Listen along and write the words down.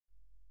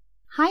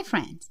Hi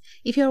friends!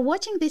 If you're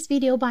watching this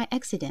video by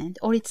accident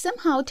or it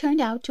somehow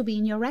turned out to be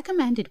in your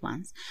recommended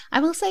ones,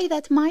 I will say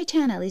that my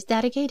channel is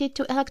dedicated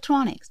to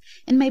electronics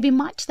and maybe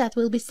much that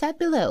will be said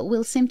below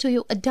will seem to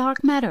you a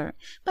dark matter,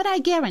 but I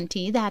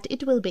guarantee that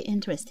it will be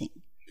interesting.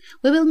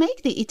 We will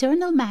make the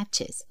eternal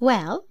matches.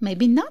 Well,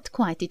 maybe not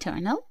quite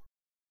eternal.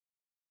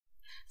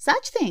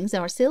 Such things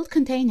are a sealed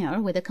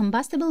container with a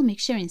combustible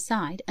mixture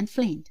inside and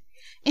flint.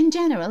 In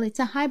general, it's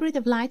a hybrid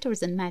of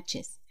lighters and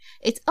matches.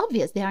 It's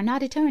obvious they are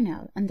not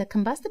eternal, and the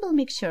combustible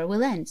mixture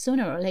will end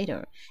sooner or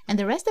later, and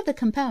the rest of the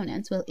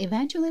components will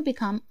eventually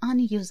become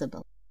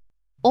unusable.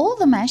 All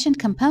the mentioned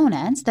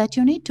components that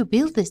you need to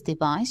build this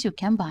device you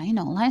can buy in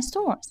online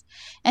stores.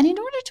 And in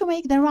order to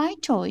make the right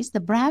choice, the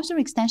browser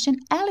extension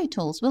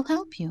AliTools will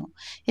help you.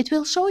 It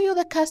will show you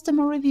the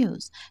customer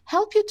reviews,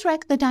 help you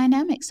track the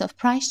dynamics of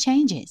price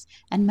changes,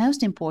 and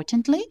most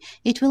importantly,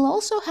 it will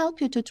also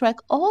help you to track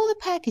all the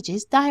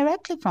packages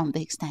directly from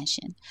the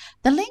extension.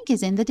 The link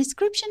is in the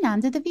description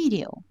under the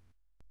video.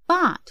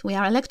 But we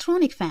are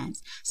electronic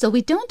fans, so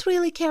we don't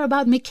really care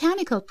about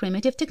mechanical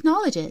primitive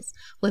technologies.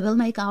 We will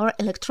make our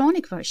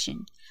electronic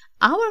version.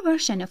 Our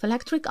version of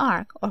electric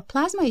arc or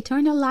plasma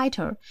eternal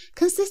lighter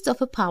consists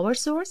of a power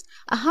source,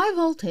 a high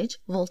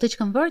voltage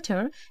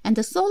converter, and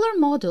a solar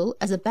module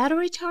as a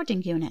battery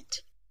charging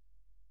unit.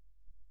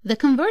 The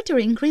converter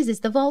increases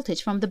the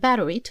voltage from the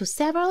battery to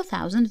several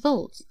thousand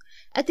volts.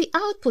 At the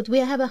output, we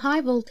have a high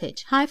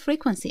voltage, high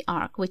frequency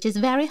arc, which is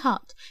very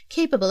hot,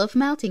 capable of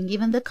melting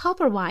even the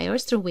copper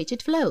wires through which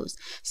it flows,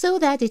 so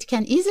that it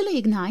can easily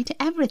ignite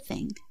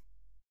everything.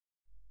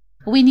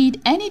 We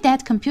need any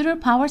dead computer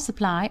power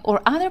supply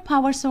or other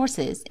power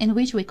sources in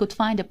which we could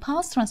find a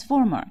pulse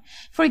transformer,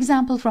 for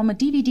example from a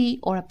DVD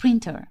or a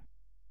printer.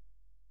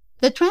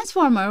 The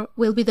transformer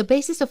will be the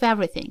basis of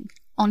everything.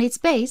 On its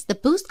base, the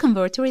boost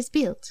converter is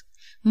built.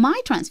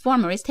 My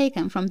transformer is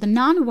taken from the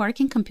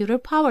non-working computer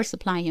power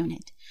supply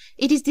unit.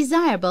 It is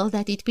desirable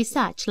that it be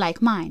such,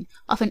 like mine,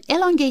 of an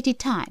elongated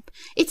type.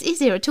 It's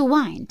easier to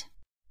wind.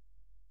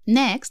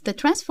 Next, the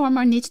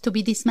transformer needs to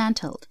be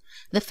dismantled.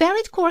 The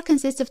ferrite core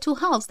consists of two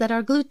halves that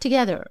are glued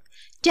together.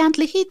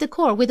 Gently heat the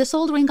core with a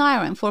soldering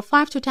iron for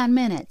 5 to 10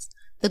 minutes.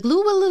 The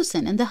glue will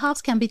loosen and the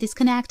halves can be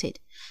disconnected.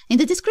 In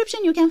the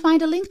description you can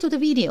find a link to the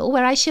video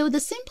where I show the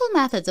simple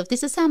methods of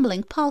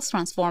disassembling pulse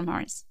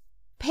transformers.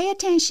 Pay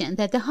attention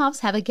that the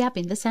halves have a gap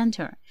in the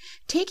center.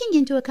 Taking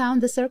into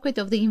account the circuit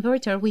of the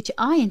inverter which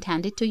I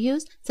intended to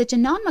use, such a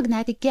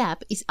non-magnetic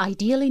gap is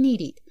ideally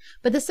needed,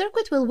 but the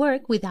circuit will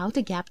work without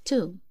a gap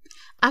too.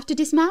 After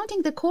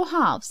dismounting the core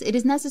halves, it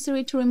is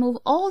necessary to remove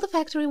all the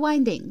factory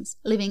windings,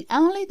 leaving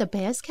only the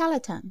bare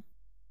skeleton.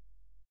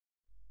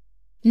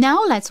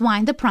 Now let's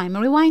wind the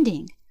primary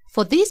winding.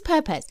 For this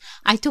purpose,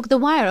 I took the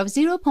wire of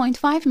 0.5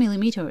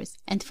 mm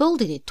and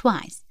folded it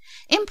twice.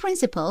 In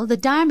principle, the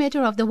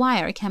diameter of the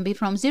wire can be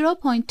from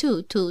 0.2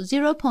 to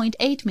 0.8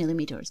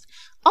 mm.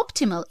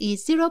 Optimal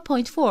is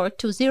 0.4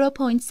 to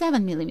 0.7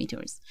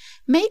 mm.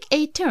 Make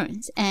 8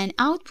 turns and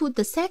output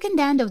the second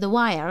end of the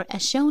wire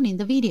as shown in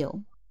the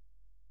video.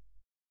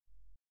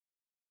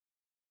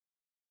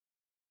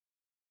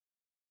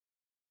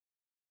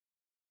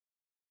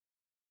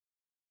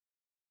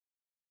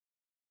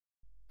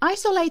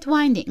 Isolate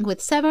winding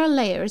with several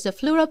layers of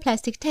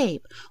fluoroplastic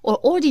tape or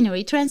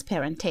ordinary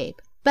transparent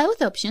tape.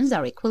 Both options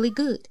are equally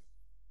good.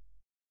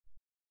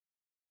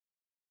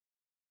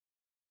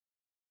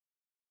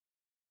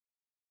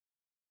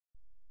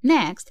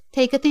 Next,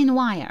 take a thin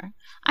wire.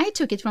 I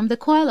took it from the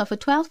coil of a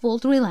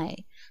 12-volt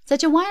relay.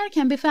 Such a wire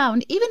can be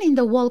found even in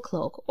the wall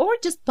clock or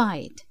just buy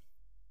it.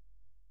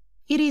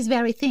 It is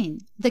very thin.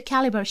 The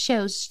caliber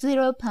shows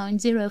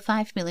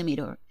 0.05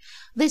 mm.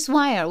 This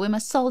wire we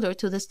must solder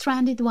to the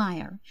stranded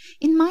wire.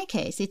 In my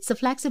case, it's a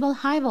flexible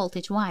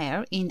high-voltage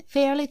wire in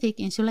fairly thick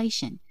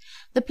insulation.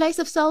 The place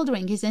of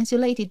soldering is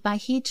insulated by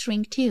heat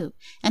shrink tube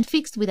and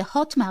fixed with a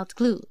hot melt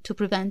glue to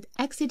prevent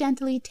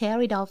accidentally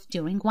tear it off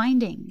during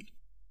winding.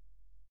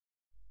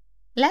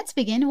 Let's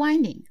begin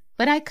winding,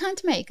 but I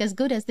can't make as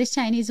good as this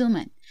Chinese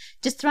woman.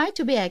 Just try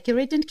to be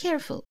accurate and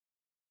careful.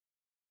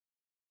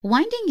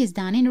 Winding is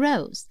done in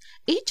rows,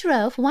 each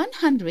row of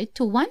 100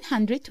 to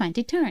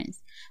 120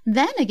 turns.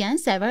 Then again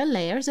several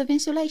layers of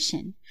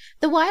insulation.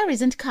 The wire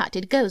isn't cut,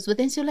 it goes with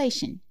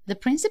insulation. The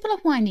principle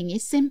of winding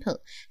is simple.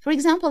 For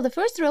example, the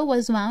first row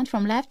was wound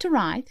from left to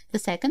right, the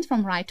second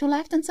from right to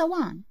left, and so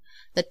on.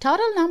 The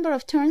total number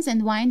of turns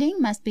and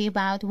winding must be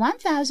about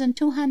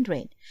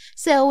 1,200,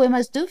 so we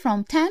must do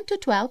from 10 to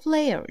 12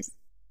 layers.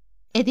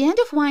 At the end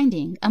of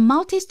winding, a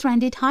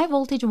multi-stranded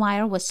high-voltage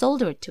wire was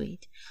soldered to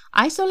it.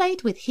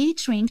 Isolate with heat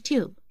shrink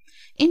tube.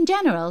 In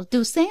general,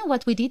 do same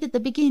what we did at the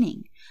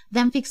beginning.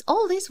 Then fix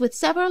all this with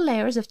several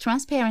layers of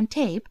transparent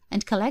tape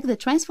and collect the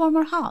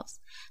transformer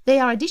halves. They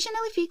are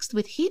additionally fixed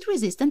with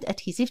heat-resistant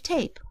adhesive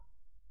tape.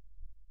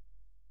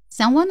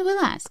 Someone will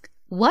ask,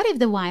 what if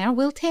the wire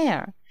will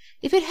tear?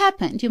 If it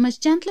happened, you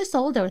must gently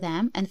solder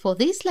them, and for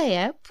this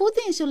layer, put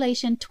the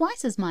insulation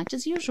twice as much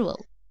as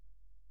usual.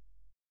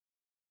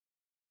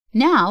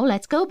 Now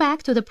let's go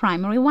back to the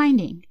primary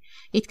winding.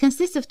 It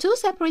consists of two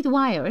separate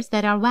wires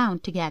that are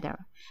wound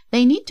together.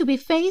 They need to be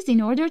phased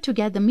in order to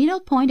get the middle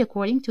point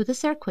according to the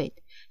circuit.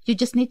 You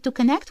just need to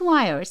connect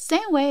wires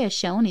same way as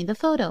shown in the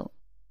photo.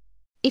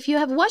 If you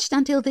have watched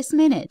until this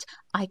minute,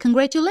 I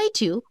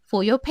congratulate you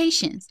for your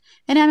patience,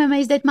 and I'm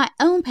amazed at my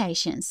own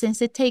patience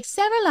since it takes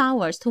several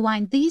hours to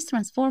wind these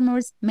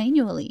transformers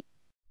manually.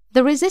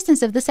 The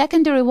resistance of the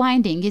secondary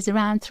winding is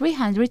around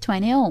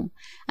 320 ohm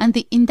and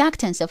the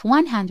inductance of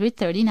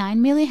 139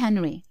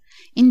 millihenry.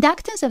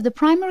 Inductance of the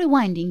primary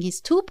winding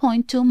is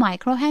 2.2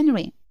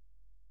 microhenry.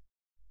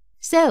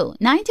 So,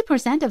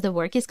 90% of the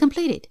work is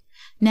completed.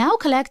 Now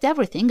collect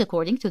everything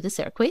according to the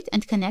circuit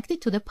and connect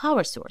it to the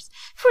power source,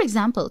 for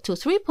example to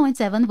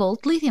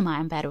 3.7-volt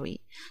lithium-ion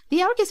battery.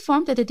 The arc is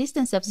formed at a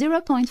distance of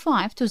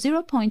 0.5 to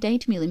 0.8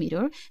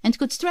 mm and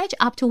could stretch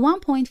up to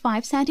 1.5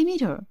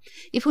 cm.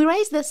 If we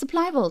raise the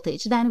supply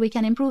voltage, then we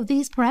can improve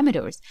these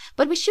parameters,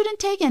 but we shouldn't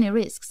take any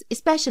risks,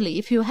 especially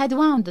if you had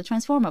wound the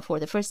transformer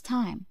for the first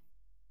time.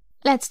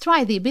 Let's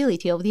try the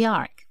ability of the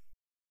arc.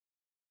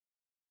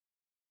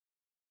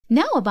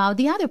 Now about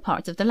the other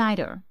parts of the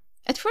lighter.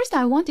 At first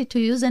I wanted to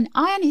use an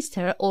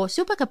ionistor or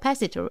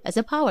supercapacitor as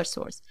a power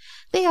source.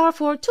 They are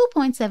for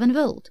 2.7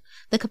 volt.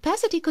 The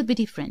capacity could be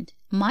different.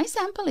 My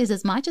sample is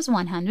as much as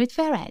 100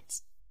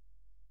 farads.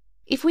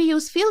 If we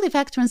use field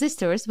effect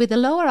transistors with a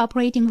lower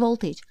operating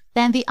voltage,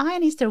 then the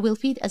ionistor will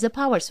feed as a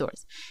power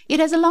source. It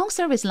has a long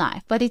service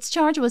life, but its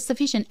charge was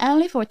sufficient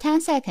only for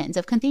 10 seconds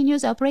of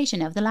continuous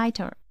operation of the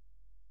lighter.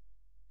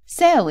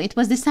 So, it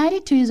was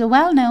decided to use a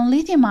well-known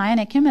lithium-ion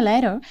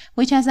accumulator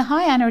which has a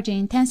high energy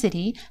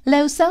intensity,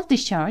 low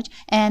self-discharge,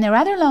 and a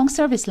rather long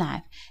service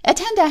life. At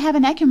hand I have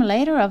an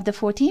accumulator of the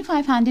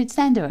 14500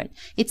 standard.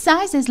 Its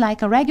size is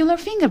like a regular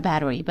finger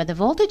battery, but the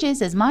voltage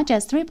is as much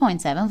as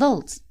 3.7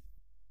 volts.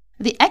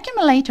 The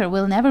accumulator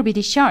will never be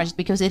discharged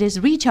because it is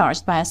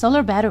recharged by a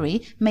solar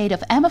battery made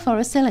of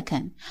amorphous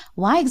silicon.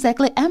 Why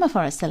exactly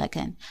amorphous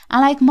silicon?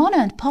 Unlike mono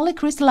and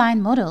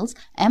polycrystalline models,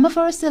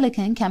 amorphous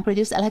silicon can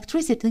produce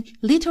electricity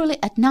literally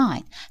at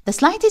night. The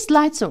slightest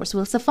light source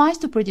will suffice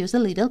to produce a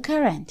little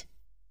current.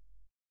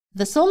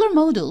 The solar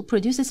module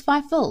produces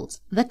 5 volts.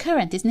 The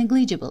current is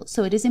negligible,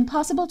 so it is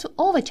impossible to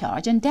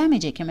overcharge and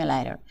damage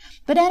accumulator.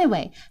 But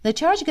anyway, the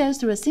charge goes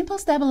through a simple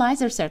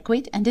stabilizer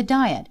circuit and a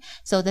diode,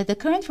 so that the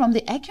current from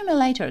the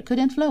accumulator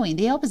couldn't flow in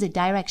the opposite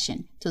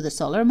direction, to the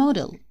solar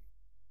module.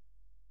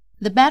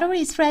 The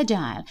battery is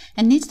fragile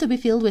and needs to be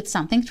filled with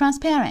something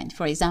transparent,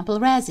 for example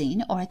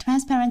resin or a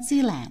transparent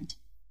sealant.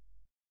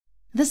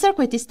 The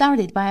circuit is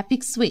started by a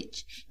fixed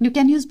switch. You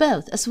can use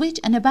both a switch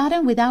and a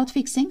button without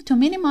fixing to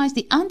minimize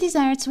the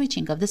undesired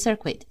switching of the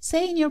circuit,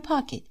 say in your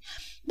pocket.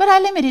 But I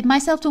limited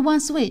myself to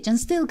one switch and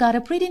still got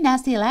a pretty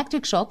nasty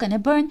electric shock and a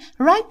burn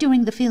right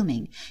during the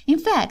filming. In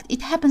fact,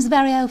 it happens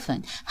very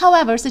often.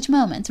 However, such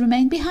moments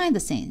remain behind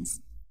the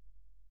scenes.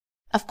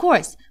 Of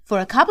course, for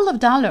a couple of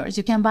dollars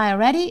you can buy a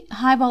ready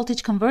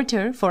high-voltage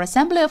converter, for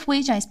assembly of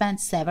which I spent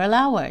several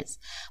hours.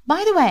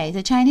 By the way,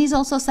 the Chinese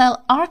also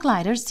sell arc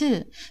lighters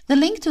too. The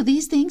link to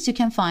these things you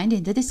can find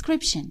in the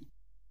description.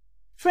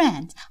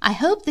 Friends, I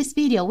hope this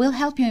video will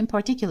help you in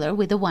particular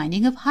with the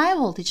winding of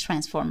high-voltage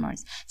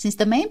transformers, since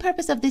the main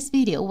purpose of this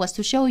video was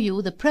to show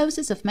you the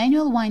process of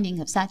manual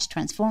winding of such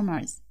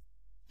transformers.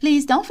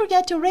 Please don't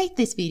forget to rate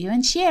this video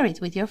and share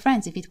it with your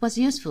friends if it was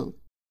useful.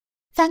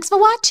 Thanks for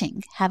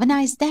watching. Have a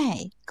nice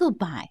day.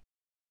 Goodbye.